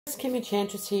It's Kim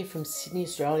Enchantress here from Sydney,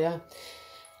 Australia.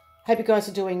 Hope you guys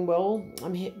are doing well.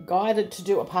 I'm here, guided to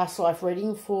do a past life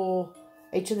reading for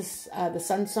each of the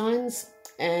sun signs,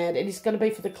 and it is going to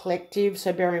be for the collective,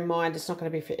 so bear in mind it's not going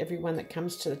to be for everyone that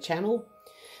comes to the channel,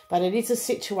 but it is a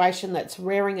situation that's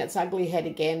rearing its ugly head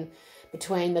again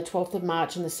between the 12th of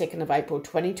March and the 2nd of April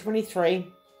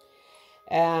 2023.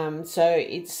 So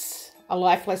it's a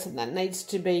life lesson that needs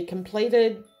to be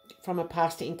completed from a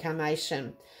past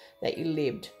incarnation that you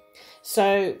lived.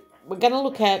 So we're going to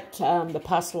look at the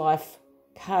past life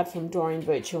card from Doreen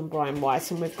Virtue and Brian Weiss,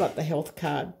 and we've got the health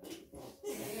card.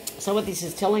 So what this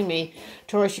is telling me,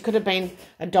 Taurus, you could have been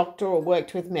a doctor or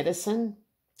worked with medicine,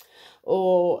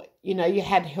 or, you know, you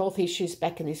had health issues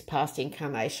back in this past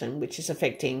incarnation, which is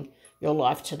affecting your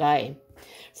life today.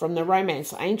 From the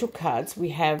romance angel cards, we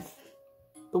have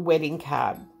the wedding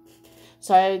card.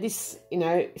 So this,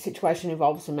 situation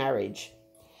involves a marriage.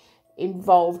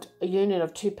 Involved a union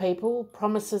of two people,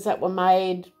 promises that were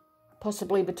made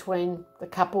possibly between the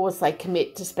couple as they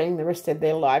commit to spending the rest of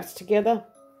their lives together.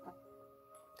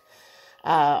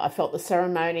 I felt the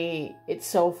ceremony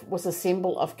itself was a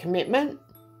symbol of commitment,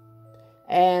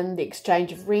 and the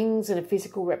exchange of rings and a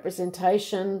physical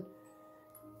representation,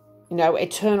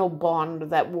 eternal bond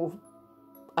that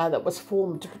was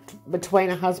formed between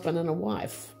a husband and a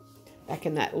wife back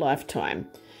in that lifetime.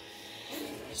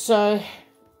 So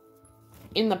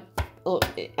in the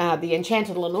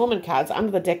Enchanted Lenormand cards,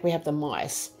 under the deck we have the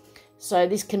mice. So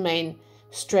this can mean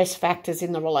stress factors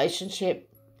in the relationship.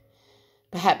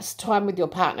 Perhaps time with your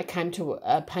partner came to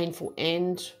a painful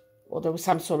end, or there was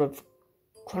some sort of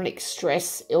chronic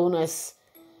stress, illness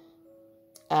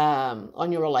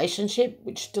on your relationship,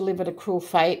 which delivered a cruel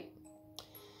fate.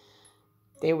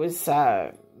 There was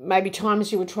maybe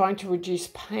times you were trying to reduce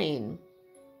pain.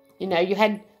 You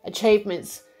had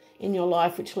achievements in your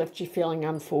life which left you feeling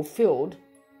unfulfilled.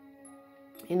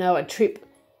 A trip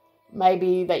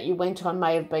maybe that you went on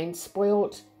may have been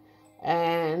spoilt,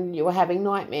 and you were having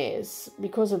nightmares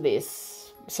because of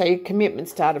this. So your commitment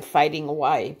started fading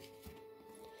away.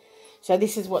 So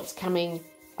this is what's coming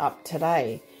up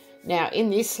today. Now in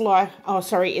this life,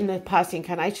 in the past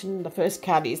incarnation, the first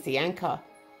card is the anchor.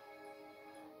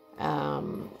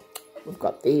 We've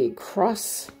got the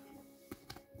cross,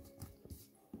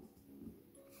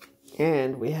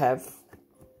 and we have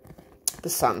the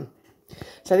sun.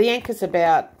 So the anchor's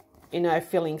about,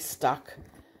 feeling stuck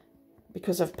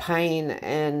because of pain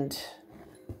and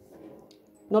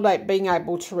not being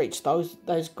able to reach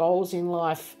those goals in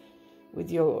life with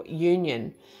your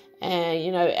union.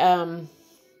 And,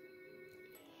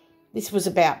 this was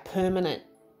about permanent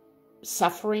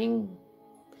suffering.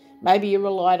 Maybe you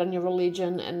relied on your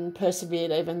religion and persevered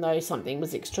even though something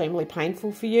was extremely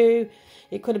painful for you.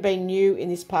 It could have been you in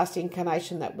this past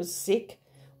incarnation that was sick,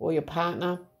 or your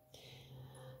partner.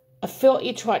 I felt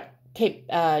you tried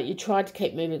to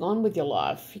keep moving on with your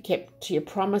life. You kept to your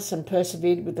promise and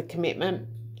persevered with the commitment.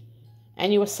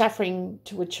 And you were suffering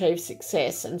to achieve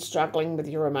success and struggling with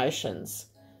your emotions.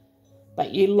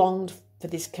 But you longed for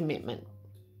this commitment.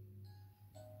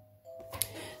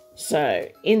 So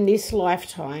in this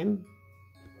lifetime,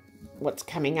 what's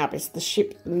coming up is the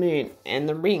ship, the moon, and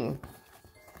the ring.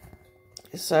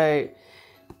 So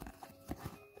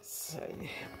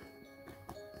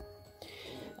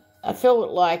I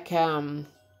feel like you're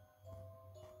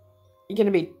going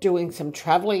to be doing some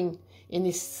traveling in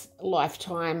this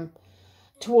lifetime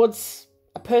towards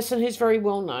a person who's very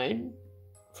well known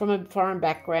from a foreign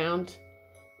background.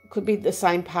 Could be the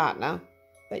same partner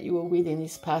that you were with in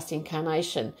this past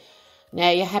incarnation.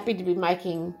 Now you're happy to be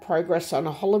making progress on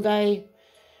a holiday,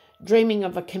 dreaming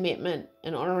of a commitment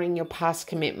and honouring your past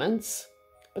commitments.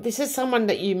 But this is someone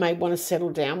that you may want to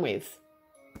settle down with.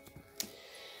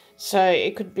 So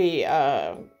it could be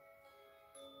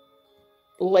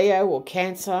Leo or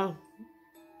Cancer.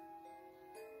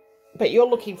 But you're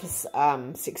looking for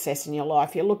success in your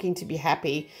life. You're looking to be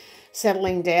happy,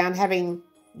 settling down, having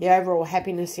the overall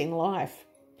happiness in life.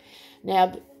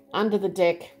 Now, under the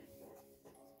deck,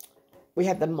 we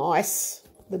have the mice,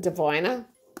 the diviner,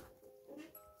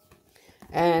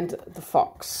 and the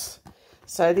fox.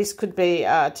 So this could be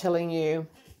telling you,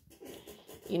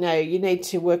 you need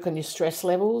to work on your stress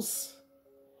levels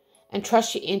and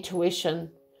trust your intuition.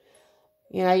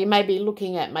 You may be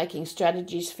looking at making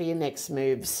strategies for your next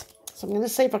moves. So I'm going to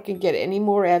see if I can get any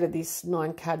more out of this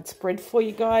 9-card spread for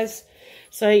you guys.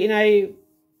 So,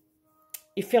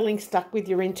 you're feeling stuck with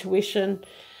your intuition,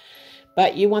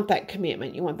 but you want that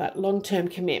commitment. You want that long-term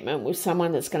commitment with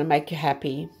someone that's going to make you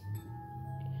happy.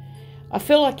 I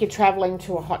feel like you're traveling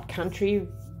to a hot country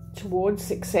towards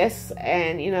success,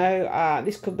 and,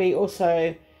 this could be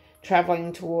also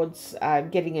traveling towards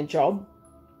getting a job.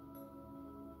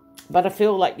 But I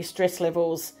feel like your stress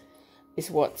levels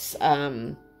is what's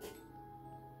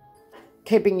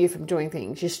keeping you from doing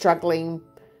things. You're struggling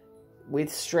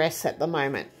with stress at the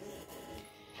moment.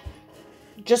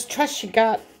 Just trust your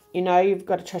gut. You know, you've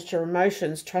got to trust your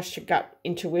emotions, trust your gut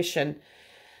intuition.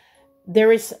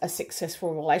 There is a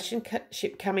successful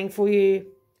relationship coming for you,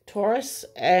 Taurus,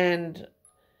 and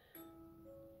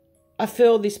I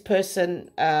feel this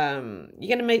person, you're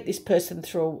going to meet this person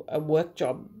through a work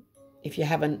job if you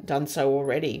haven't done so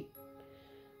already.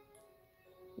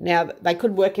 Now, they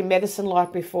could work in medicine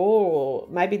like before, or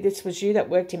maybe this was you that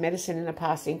worked in medicine in a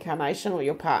past incarnation, or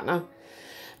your partner.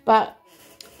 But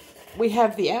we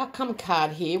have the outcome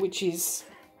card here, which is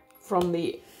from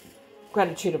the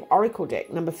Gratitude of Oracle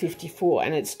deck, number 54,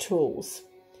 and it's tools.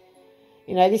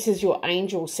 You know, this is your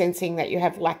angel sensing that you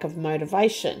have lack of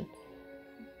motivation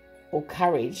or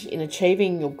courage in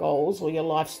achieving your goals or your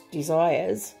life's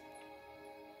desires.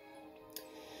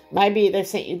 Maybe they've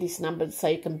sent you this number so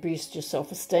you can boost your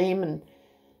self-esteem and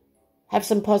have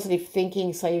some positive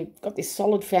thinking, so you've got this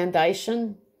solid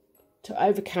foundation to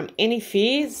overcome any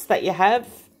fears that you have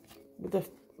with the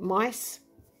mice.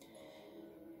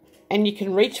 And you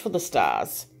can reach for the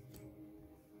stars.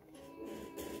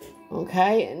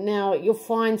 Okay, now you'll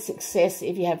find success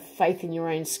if you have faith in your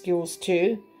own skills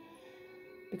too,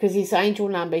 because this angel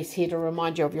number is here to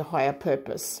remind you of your higher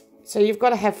purpose. So you've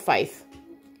got to have faith,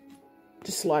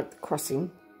 just like the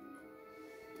crossing.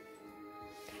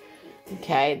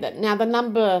 Okay, now the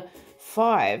number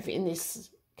 5 in this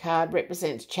card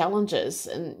represents challenges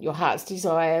and your heart's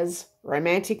desires,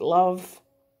 romantic love.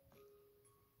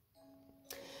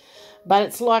 But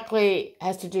it's likely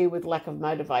has to do with lack of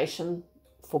motivation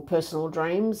for personal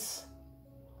dreams.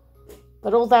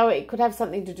 But although it could have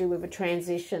something to do with a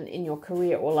transition in your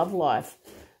career or love life.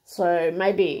 So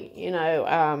maybe, you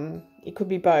know, it could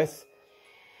be both.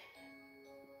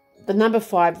 The number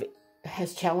 5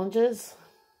 has challenges.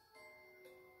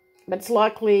 But it's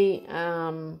likely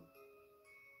that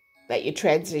you're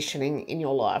transitioning in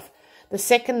your life. The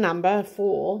second number,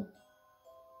 4,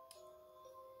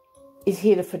 is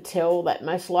here to foretell that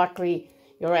most likely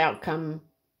your outcome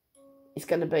is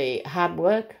going to be hard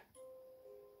work,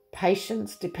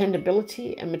 patience,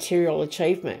 dependability, and material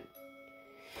achievement.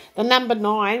 The number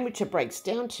 9, which it breaks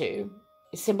down to,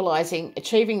 is symbolising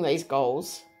achieving these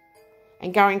goals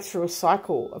and going through a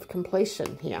cycle of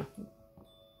completion here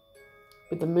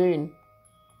with the moon.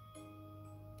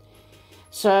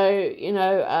 So, you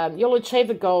know, you'll achieve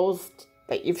the goals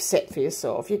that you've set for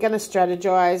yourself. You're going to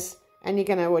strategize and you're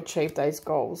going to achieve those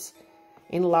goals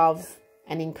in love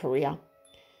and in career,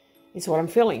 is what I'm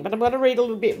feeling. But I'm going to read a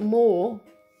little bit more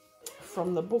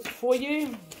from the book for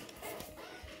you.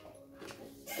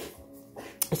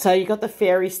 So you've got the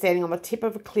fairy standing on the tip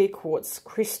of a clear quartz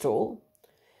crystal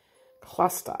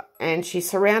cluster, and she's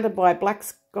surrounded by a black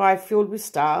sky filled with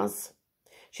stars.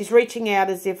 She's reaching out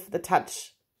as if to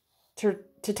touch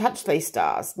these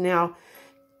stars. Now,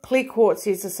 clear quartz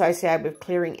is associated with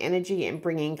clearing energy and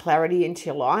bringing clarity into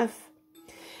your life.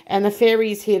 And the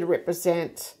fairy is here to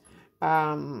represent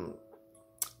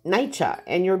nature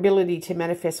and your ability to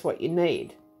manifest what you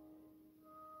need.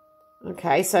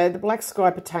 Okay, so the black sky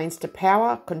pertains to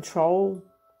power, control,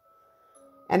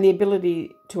 and the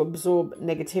ability to absorb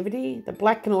negativity. The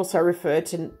black can also refer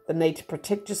to the need to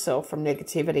protect yourself from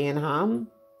negativity and harm.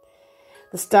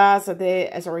 The stars are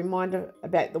there as a reminder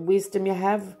about the wisdom you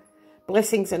have,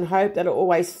 blessings and hope that are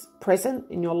always present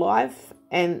in your life,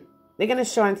 and they're going to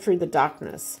shine through the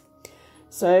darkness.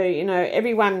 So, you know,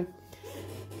 everyone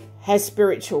has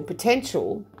spiritual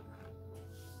potential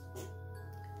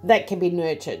that can be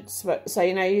nurtured. So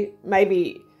you know,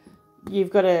 maybe you've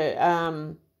got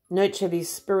to nurture these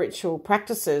spiritual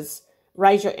practices,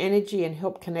 raise your energy and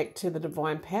help connect to the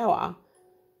divine power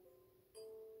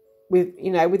with,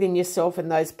 you know, within yourself and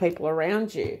those people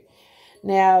around you.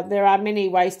 Now, there are many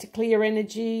ways to clear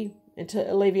energy and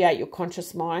to alleviate your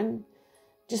conscious mind.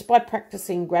 Just by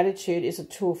practicing gratitude is a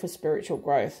tool for spiritual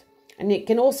growth. And it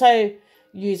can also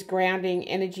use grounding,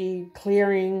 energy,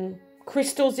 clearing,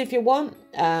 crystals if you want,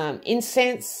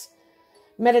 incense,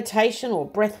 meditation or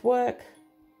breath work,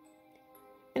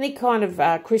 any kind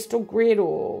of crystal grid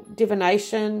or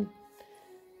divination,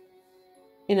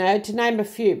 you know, to name a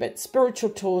few. But spiritual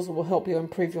tools will help you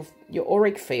improve your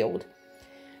auric field.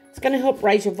 It's going to help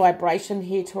raise your vibration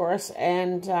here, Taurus,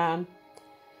 and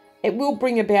it will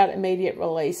bring about immediate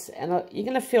release, and you're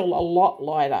going to feel a lot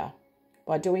lighter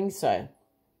by doing so.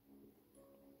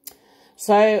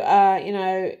 So, you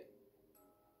know,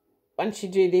 once you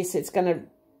do this, it's going to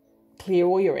clear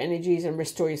all your energies and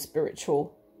restore your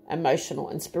spiritual emotional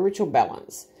and spiritual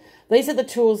balance. These are the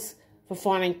tools for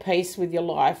finding peace with your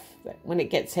life when it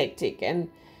gets hectic. And,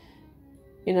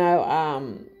 you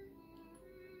know,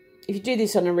 if you do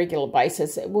this on a regular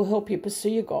basis, it will help you pursue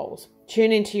your goals.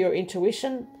 Tune into your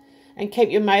intuition and keep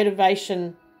your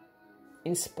motivation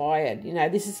inspired. You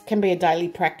know, can be a daily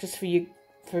practice for you,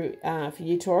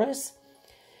 Taurus.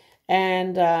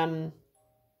 And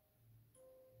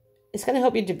it's going to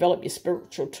help you develop your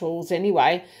spiritual tools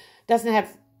anyway. It doesn't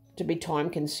have to be time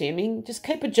consuming. Just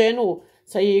keep a journal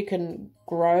so you can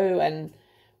grow and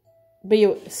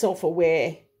be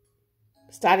self-aware,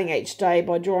 starting each day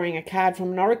by drawing a card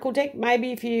from an oracle deck,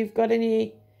 maybe if you've got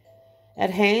any at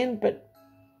hand, but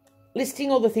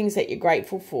listing all the things that you're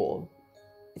grateful for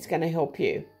is going to help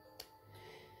you.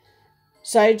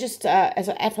 So just as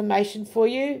an affirmation for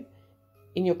you,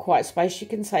 in your quiet space, you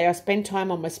can say, I spend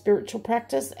time on my spiritual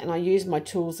practice and I use my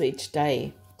tools each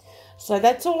day. So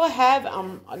that's all I have.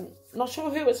 I'm not sure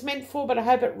who it's meant for, but I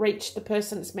hope it reached the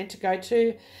person it's meant to go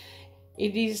to.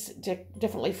 It is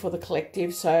definitely for the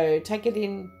collective. So take it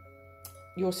in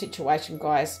your situation,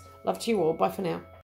 guys. Love to you all. Bye for now.